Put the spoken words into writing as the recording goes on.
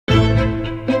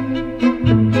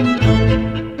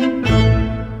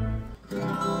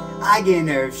Again,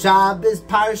 Erev Shabbos,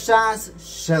 Parshas,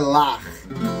 Shelach.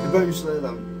 The Rebbeinu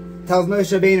Shalom tells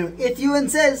Moshe Rabbeinu, if you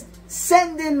insist,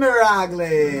 send in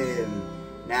Meraglim.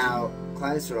 Now,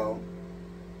 Klal Yisrael,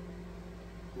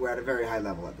 we're at a very high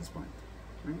level at this point.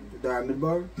 Right? The Dor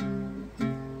Midbar,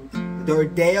 the Dor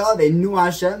Deo, they knew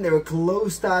Hashem, they were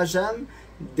close to Hashem.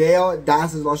 Deo,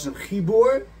 Das is Lashon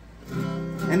Chibur.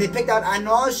 And they picked out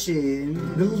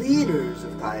Anoshim, the leaders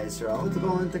of Klal Yisrael, to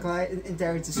go into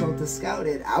Eretz Yisrael to scout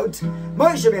it out.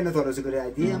 Moshe Rabbeinu thought it was a good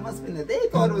idea. It must have been that they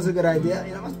thought it was a good idea.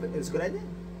 You know, it was a good idea.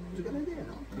 It was a good idea,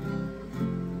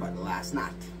 no? But alas,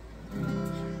 not.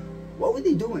 What were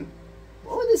they doing?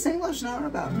 What were they saying Lashon Hara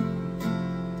about?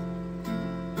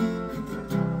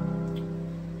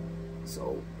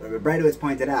 So, Rabbi Breidowitz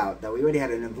pointed out that we already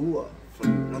had a nevuah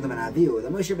from Nadav and Avihu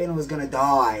that Moshe Rabbeinu was going to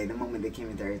die the moment they came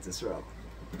into Eretz Yisrael.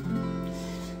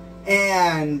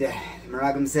 And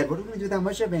Meraglim said, what are we going to do without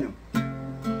Moshe Rabbeinu?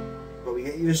 But we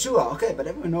get Yeshua. Okay, but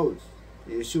everyone knows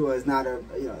Yeshua is not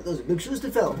those are big shoes to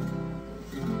fill.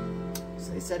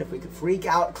 So they said if we could freak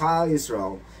out Klal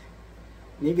Yisrael,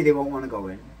 maybe they won't want to go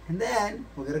in. And then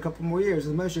we'll get a couple more years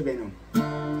with Moshe Rabbeinu.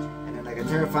 And in like a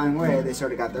terrifying way, they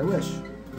sort of got their wish.